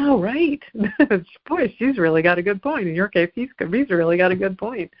 right. Boy, she's really got a good point. In your case, he's really got a good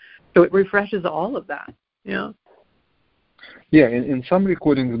point. So it refreshes all of that, Yeah, in some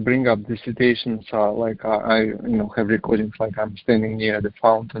recordings bring up the situations like I have recordings like I'm standing near the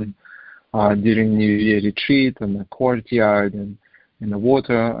fountain during New Year retreat in the courtyard and in the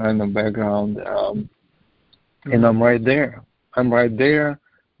water and the background, and I'm right there.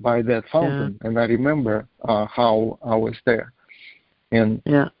 By that fountain, and I remember how I was there. And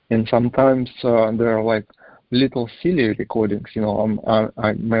sometimes there are like little silly recordings.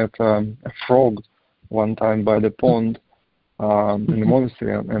 I met a frog one time by the pond in the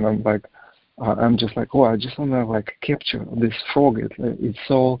monastery, and I'm just like, I just want to like capture this frog. It's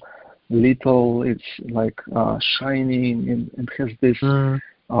so little. It's like shining, and it has this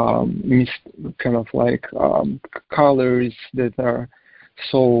mist, kind of like colors that are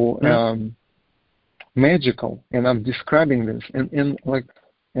so magical. And I'm describing this, and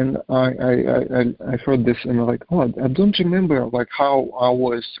I heard this, and I'm like, I don't remember like how I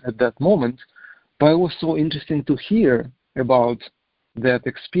was at that moment, but it was so interesting to hear about that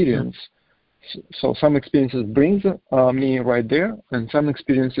experience. So some experiences brings me right there, and some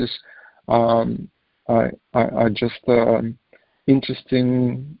experiences are just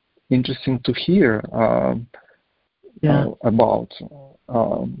interesting to hear about.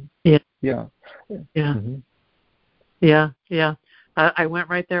 I went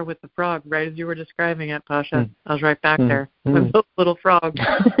right there with the frog, right as you were describing it, Pasha. I was right back there with those little frogs.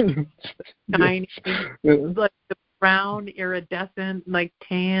 Tiny, like the brown, iridescent, like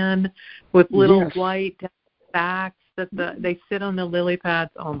tan, with little white backs that they sit on the lily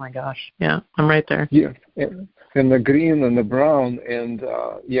pads. Oh my gosh. Yeah, I'm right there. Yes. And the green and the brown and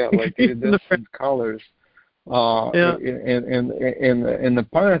like iridescent colors. And the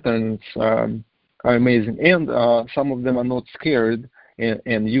patterns are amazing. And some of them are not scared,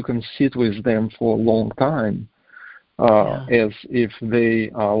 and you can sit with them for a long time, as if they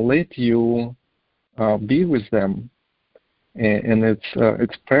let you be with them, and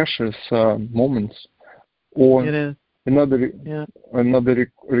it's precious moments. Or it is. Another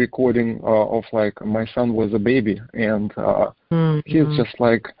recording of like my son was a baby, and he's just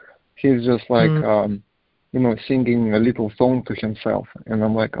like singing a little song to himself, and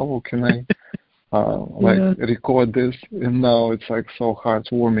I'm like, oh, can I record this? And now it's like so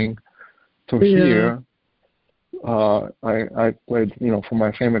heartwarming to hear. I played for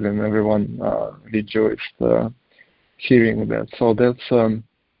my family, and everyone rejoiced hearing that. So that's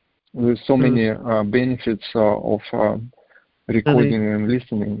there's so many benefits of recording and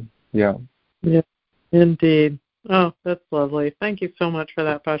listening. Yeah, indeed. Oh, that's lovely. Thank you so much for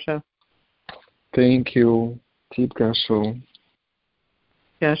that, Pasha. Thank you. Tip Gasho.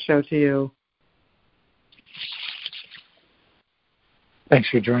 Gasho to you. Thanks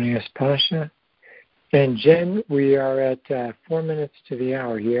for joining us, Pasha. And Jen, we are at 4 minutes to the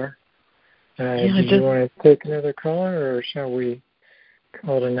hour here. Do you want to take another caller, or shall we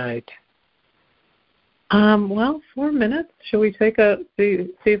call it a night? Well, 4 minutes. Shall we see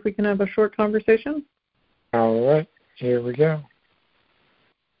if we can have a short conversation? All right, here we go.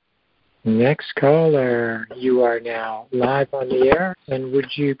 Next caller, you are now live on the air, and would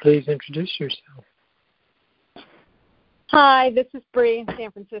you please introduce yourself? Hi, this is Bree in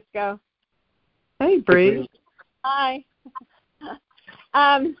San Francisco. Hey, Bree. Hi.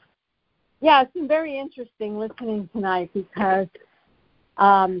 It's been very interesting listening tonight because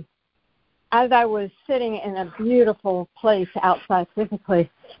as I was sitting in a beautiful place outside physically,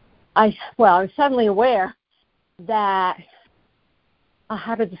 I was suddenly aware that,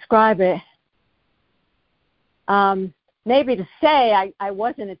 how to describe it, maybe to say I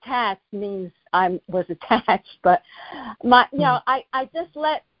wasn't attached means I was attached, but I just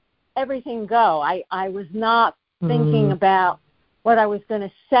let everything go. I was not thinking about what I was going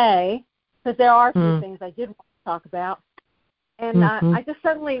to say, because there are a few things I did want to talk about. And I just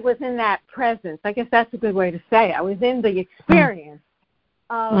suddenly was in that presence. I guess that's a good way to say it. I was in the experience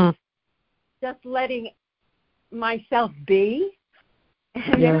of just letting myself be.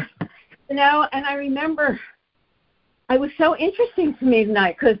 And, and I remember it was so interesting to me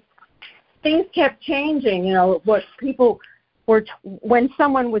tonight because things kept changing. What people were,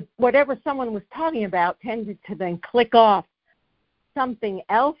 whatever someone was talking about tended to then click off something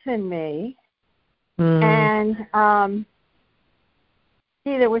else in me. And,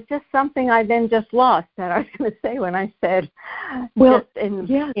 there was just something I then just lost that I was going to say when I said just in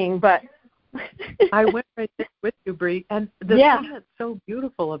being, but I went right there with you, Bree, and the thing that's so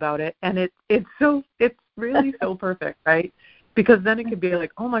beautiful about it, and it's really so perfect, right? Because then it could be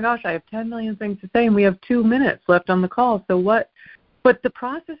like, oh my gosh, I have 10 million things to say, and we have 2 minutes left on the call. So what? But the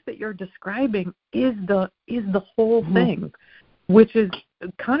process that you're describing is the whole thing, which is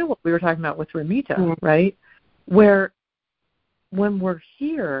kind of what we were talking about with Ramita, right? Where when we're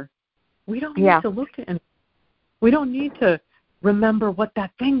here, we don't need to look to anything. We don't need to remember what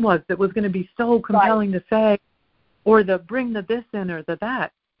that thing was that was going to be so compelling to say, or bring the this in or the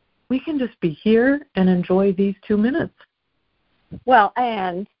that. We can just be here and enjoy these 2 minutes. Well,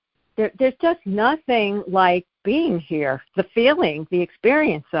 and there's just nothing like being here, the feeling, the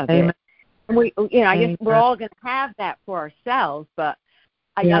experience of it. And we, I guess we're all going to have that for ourselves, but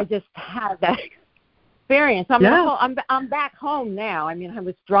I just had that experience. I'm back home now. I mean, I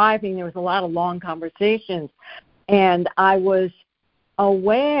was driving. There was a lot of long conversations, and I was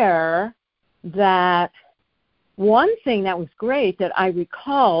aware that one thing that was great that I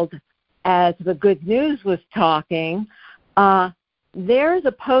recalled as the good news was talking, there's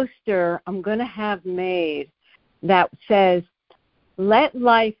a poster I'm going to have made that says, "Let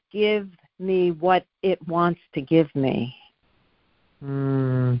life give me what it wants to give me."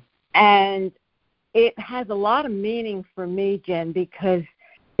 And it has a lot of meaning for me, Jen, because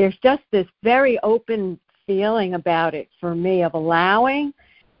there's just this very open feeling about it for me of allowing,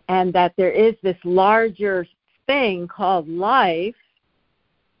 and that there is this larger thing called life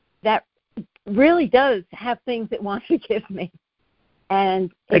that really does have things it wants to give me.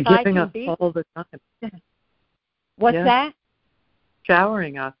 And if I can be all the time. What's that?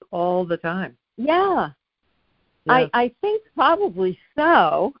 showering us all the time. Yeah. I think probably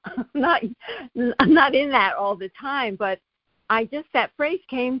so. I'm not in that all the time, but that phrase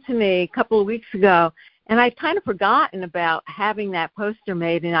came to me a couple of weeks ago, and I'd kind of forgotten about having that poster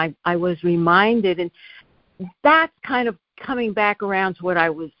made, and I was reminded, and that's kind of coming back around to what I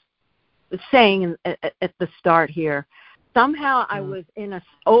was saying at the start here. Somehow I was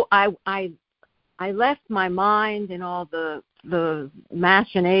I left my mind and all the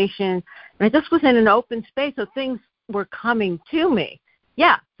machination, and I just was in an open space, so things were coming to me.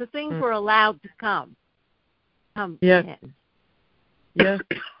 Yeah, so things were allowed to come in. Yes.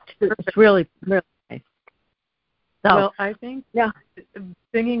 It's really, really nice. So, well, I think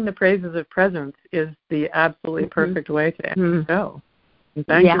singing the praises of presence is the absolutely perfect way to end the show.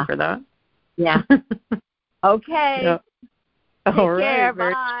 Thank you for that. Yeah. Okay. Yeah. Take All care.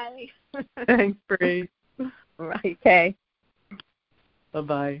 right. Bye. Thanks, Bree. Right. Okay.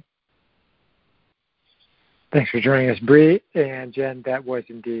 Bye-bye. Thanks for joining us, Bree and Jen. That was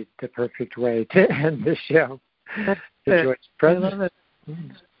indeed the perfect way to end the show. Enjoy I love it.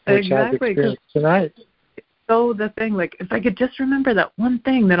 Exactly. Tonight. So the thing, like, if I could just remember that one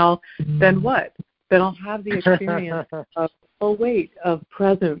thing, then what? Then I'll have the experience of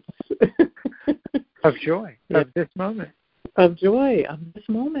presence. Of joy, of this moment. Of joy, of this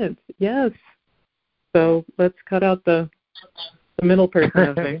moment, yes. So let's cut out the middle person,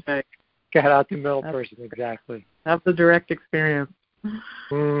 as they say. Cut out the middle person, exactly. Have the direct experience.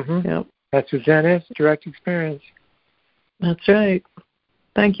 Mm-hmm. Yep. That's what Jen is, direct experience. That's right.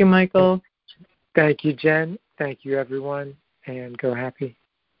 Thank you, Michael. Thank you, Jen. Thank you, everyone. And go happy.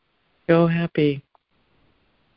 Go happy.